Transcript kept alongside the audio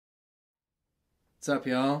What's up,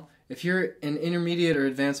 y'all? If you're an intermediate or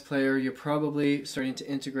advanced player, you're probably starting to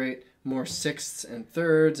integrate more sixths and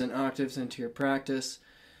thirds and octaves into your practice.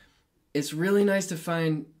 It's really nice to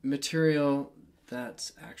find material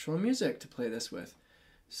that's actual music to play this with.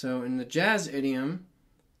 So in the jazz idiom,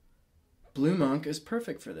 Blue Monk is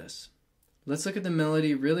perfect for this. Let's look at the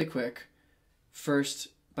melody really quick, first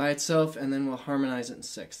by itself, and then we'll harmonize it in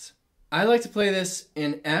sixths. I like to play this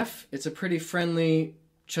in F. It's a pretty friendly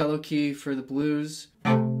cello key for the blues.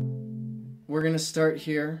 We're going to start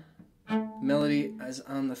here. Melody is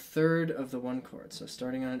on the third of the one chord, so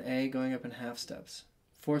starting on an A, going up in half steps.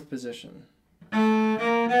 Fourth position.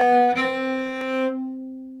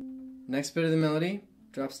 Next bit of the melody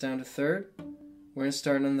drops down to third. We're going to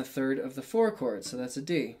start on the third of the four chords, so that's a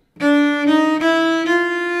D. And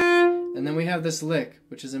then we have this lick,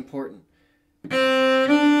 which is important.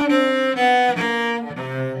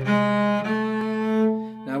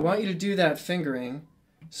 Now I want you to do that fingering.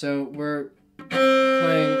 So we're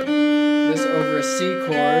playing this over a C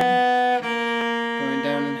chord, going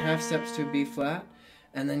down in half steps to a B flat,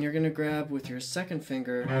 and then you're going to grab with your second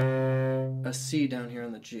finger a C down here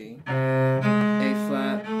on the G, A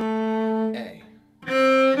flat, A.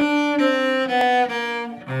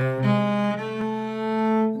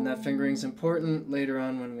 And that fingering is important later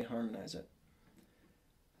on when we harmonize it.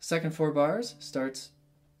 Second four bars starts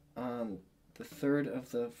on the third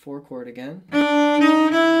of the four chord again.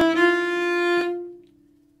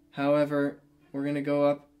 However, we're going to go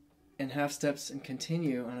up in half steps and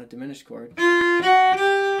continue on a diminished chord. And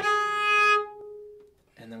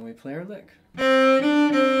then we play our lick. And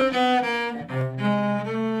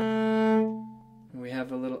we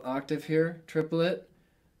have a little octave here, triplet.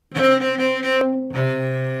 And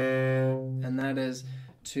that is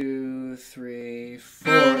 2, 3,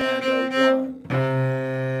 4, and a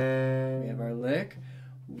 1. We have our lick.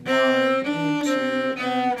 1, 2,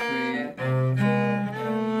 and 3, and 4,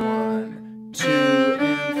 and 1. 2,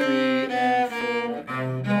 and 3, and 4,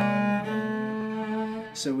 and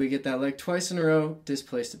 1. So we get that lick twice in a row,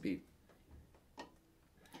 displace the beat.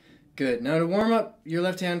 Good. Now to warm up your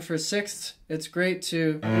left hand for sixths, it's great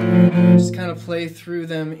to just kind of play through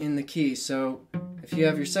them in the key. So if you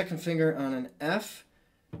have your second finger on an F,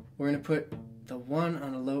 we're going to put the 1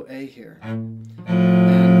 on a low A here. And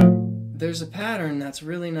there's a pattern that's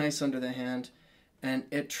really nice under the hand, and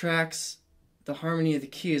it tracks the harmony of the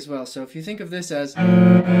key as well. So if you think of this as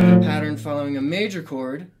the pattern following a major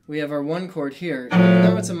chord, we have our 1 chord here, even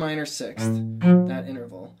though it's a minor sixth, that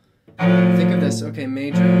interval. Think of this, okay,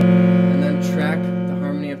 major, and then track the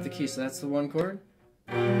harmony of the key. So that's the 1 chord.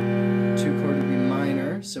 2 chord would be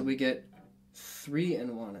minor, so we get 3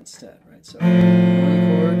 and 1 instead, right? So 1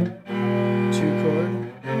 chord, 2 chord,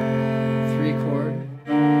 3 chord,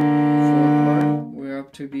 4 chord. We're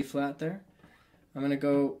up to B flat there. I'm going to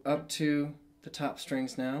go up to the top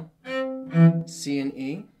strings now. C and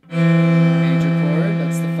E. Major chord,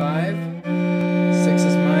 that's the 5. 6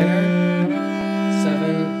 is minor.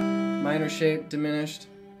 7, minor shape, diminished.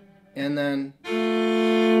 And then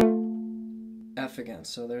F again.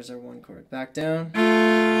 So there's our 1 chord. Back down.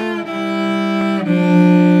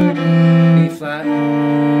 B flat.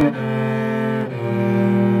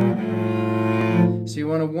 So you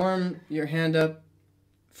want to warm your hand up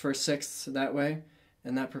for sixths that way,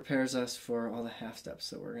 and that prepares us for all the half steps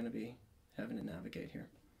that we're going to be having to navigate here.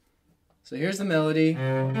 So here's the melody.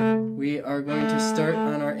 We are going to start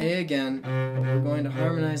on our A again. We're going to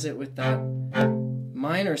harmonize it with that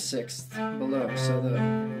minor sixth below. So the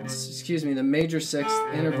major sixth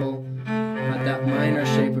interval at that minor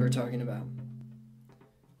shape we were talking about.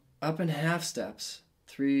 Up in half steps,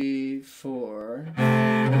 3, 4,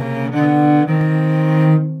 and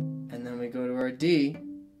then we go to our D.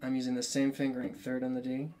 I'm using the same fingering, third on the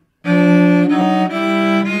D.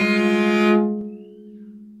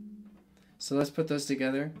 So let's put those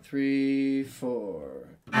together. 3, 4.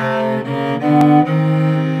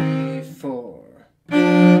 3, 4.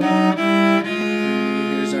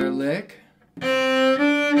 Here's our lick.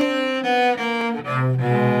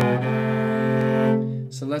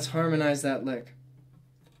 So let's harmonize that lick.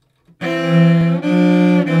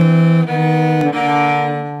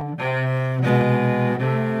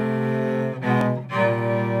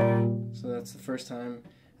 So that's the first time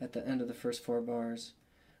at the end of the first 4 bars.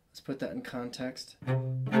 Let's put that in context.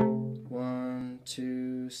 1,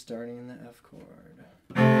 2, starting in the F chord.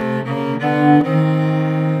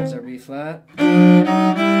 There's our B flat.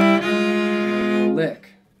 Lick.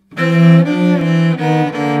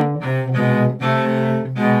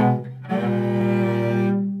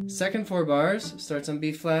 Second 4 bars starts on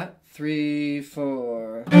B flat, 3,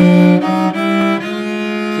 4. Keeps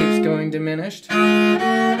going diminished, and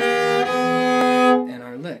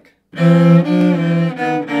our lick.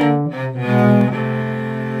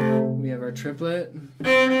 We have our triplet,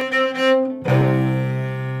 and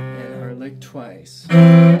our lick twice.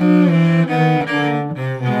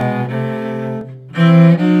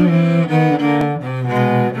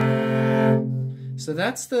 So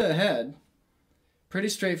that's the head. Pretty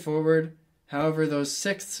straightforward. However, those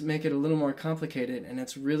sixths make it a little more complicated, and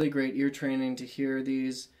it's really great ear training to hear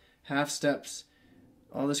these half steps,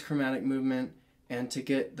 all this chromatic movement, and to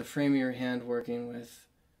get the frame of your hand working with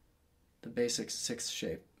the basic sixth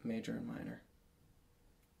shape, major and minor.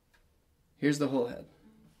 Here's the whole head.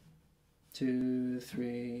 2,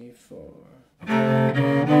 3, 4.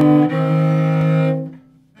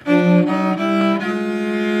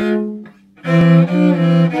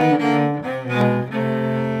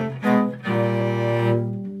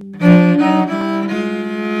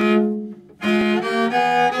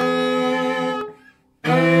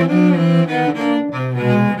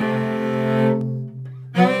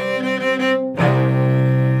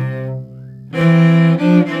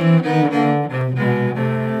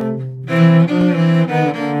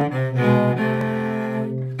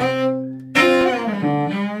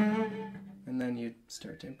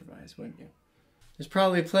 Start to improvise, wouldn't you? There's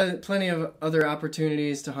probably plenty of other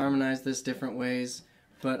opportunities to harmonize this different ways,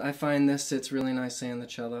 but I find this sits really nicely on the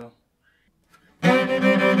cello.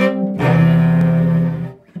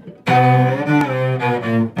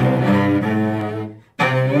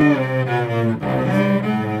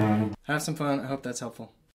 Have some fun. I hope that's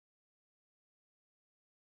helpful.